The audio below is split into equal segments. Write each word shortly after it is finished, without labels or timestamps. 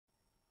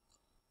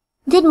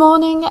Good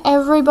morning,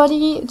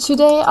 everybody.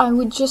 Today I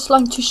would just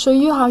like to show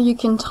you how you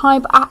can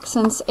type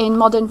accents in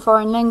modern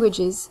foreign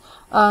languages.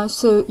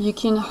 So you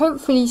can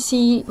hopefully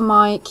see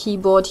my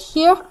keyboard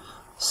here,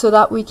 so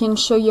that we can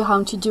show you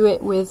how to do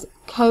it with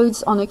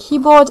codes on a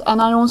keyboard, and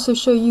I'll also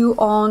show you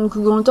on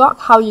Google Doc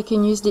how you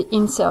can use the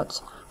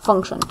insert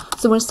function.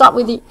 So we'll start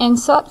with the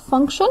insert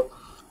function.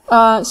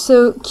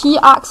 So key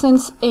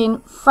accents in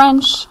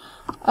French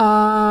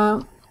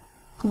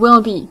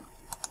will be,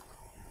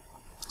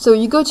 so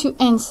you go to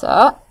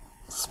insert,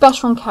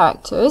 special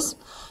characters,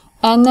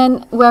 and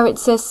then where it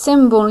says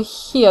symbol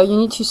here, you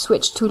need to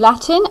switch to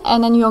Latin,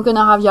 and then you're going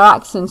to have your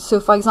accents. So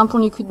for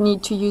example, you could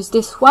need to use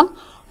this one,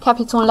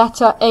 capital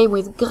letter A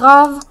with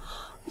grave.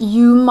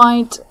 You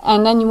might,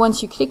 and then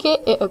once you click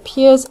it, it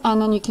appears,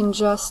 and then you can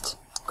just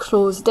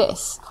close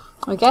this.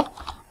 Okay.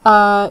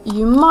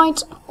 You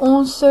might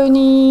also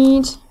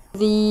need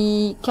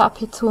the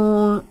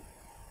capital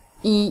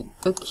E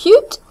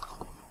acute.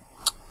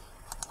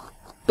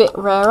 Bit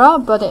rarer,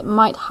 but it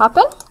might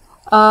happen.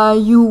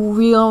 You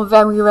will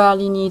very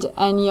rarely need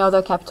any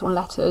other capital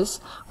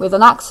letters with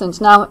an accent.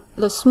 Now,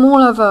 the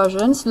smaller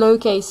versions,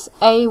 lowercase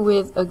a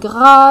with a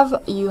grave,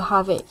 you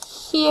have it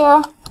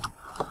here.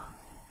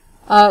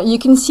 You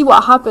can see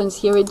what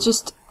happens here. It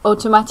just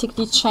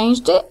automatically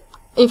changed it.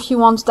 If you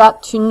want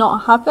that to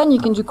not happen, you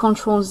can do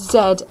Ctrl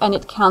Z and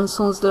it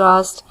cancels the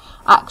last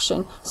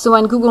action. So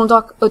when Google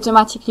Doc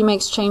automatically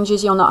makes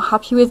changes you're not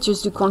happy with,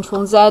 just do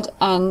Ctrl Z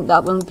and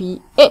that will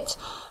be it.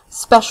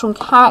 Special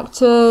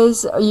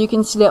characters, you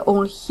can see they're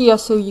all here,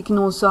 so you can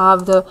also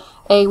have the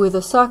A with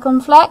a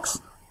circumflex.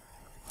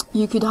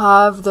 You could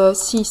have the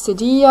C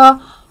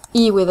cedilla,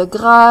 E with a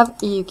grave,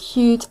 E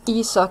acute,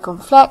 E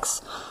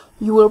circumflex.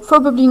 You will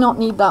probably not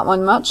need that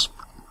one much.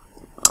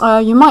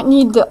 You might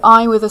need the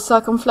I with a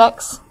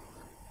circumflex.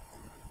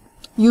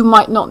 You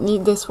might not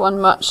need this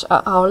one much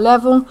at our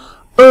level.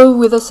 O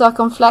with a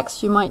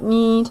circumflex you might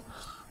need.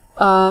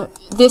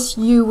 This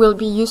U will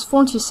be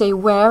useful to say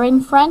where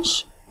in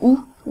French.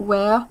 Où,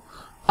 where.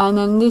 And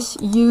then this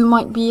U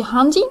might be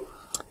handy.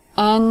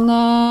 And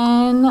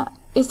then,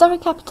 is there a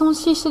capital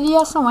C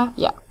cedilla somewhere?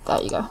 Yeah,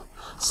 there you go.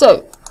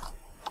 So,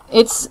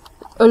 it's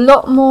a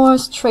lot more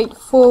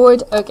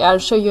straightforward. Okay, I'll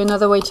show you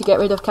another way to get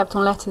rid of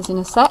capital letters in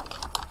a sec.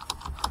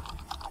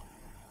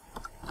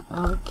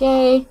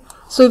 Okay,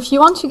 so if you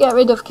want to get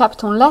rid of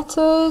capital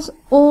letters,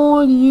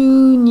 all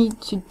you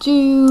need to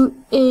do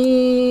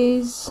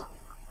is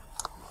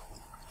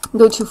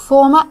go to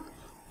Format,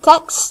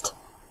 Text,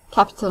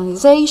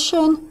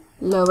 Capitalization,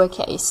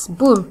 Lowercase,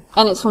 boom,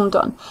 and it's all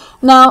done.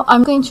 Now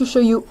I'm going to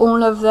show you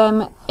all of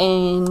them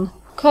in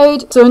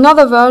code. So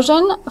another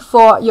version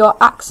for your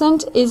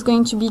accent is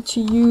going to be to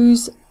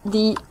use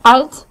the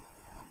Alt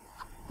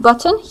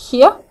button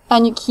here,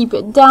 and you keep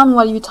it down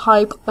while you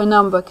type a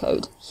number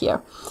code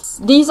here.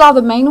 These are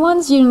the main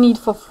ones you need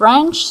for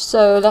French,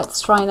 so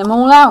let's try them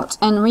all out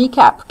and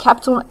recap.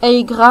 Capital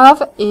A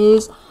grave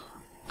is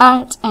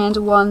Alt and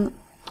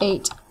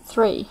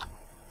 183.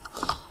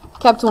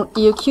 Capital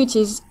E acute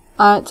is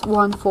Alt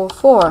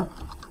 144.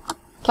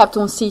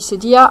 Capital C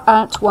cedilla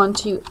Alt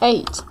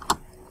 128.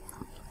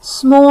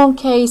 Small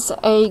case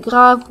A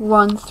grave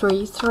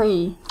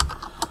 133.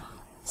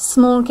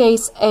 Small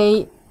case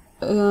A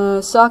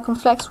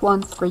circumflex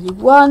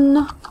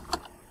 131,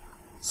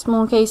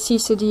 small case C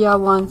cedilla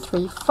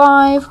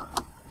 135,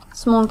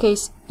 small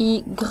case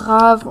E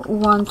grave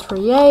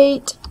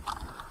 138,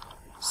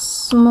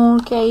 small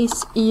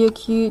case E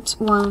acute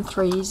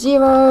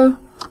 130,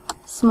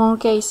 small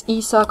case E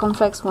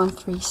circumflex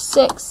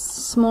 136,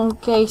 small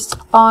case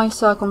I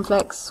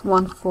circumflex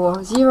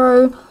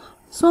 140,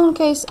 small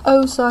case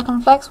O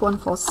circumflex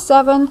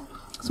 147,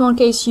 small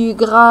case U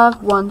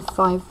grave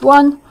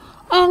 151,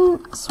 and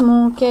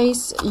small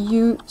case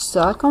U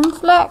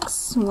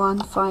circumflex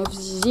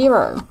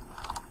 150.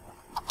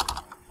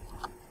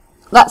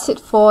 That's it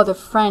for the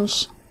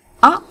French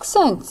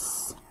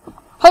accents.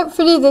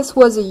 Hopefully this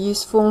was a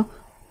useful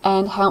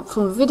and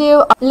helpful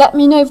video. Let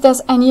me know if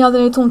there's any other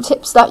little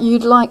tips that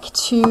you'd like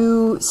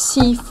to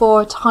see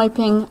for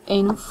typing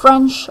in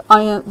French.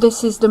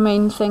 This is the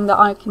main thing that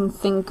I can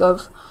think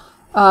of.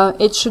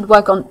 It should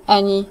work on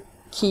any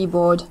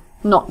keyboard,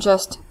 not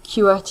just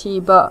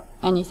QWERTY, but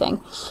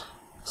anything.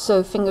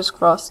 So fingers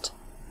crossed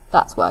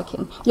that's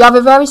working. You have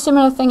a very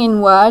similar thing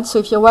in Word, so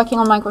if you're working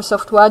on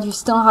Microsoft Word, you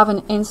still have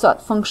an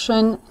insert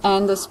function,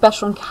 and the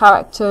special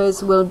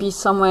characters will be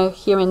somewhere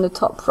here in the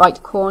top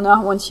right corner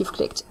once you've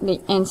clicked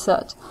the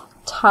insert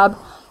tab,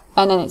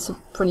 and then it's a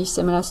pretty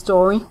similar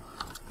story.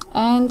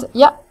 And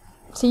yeah,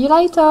 see you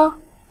later.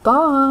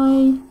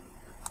 Bye.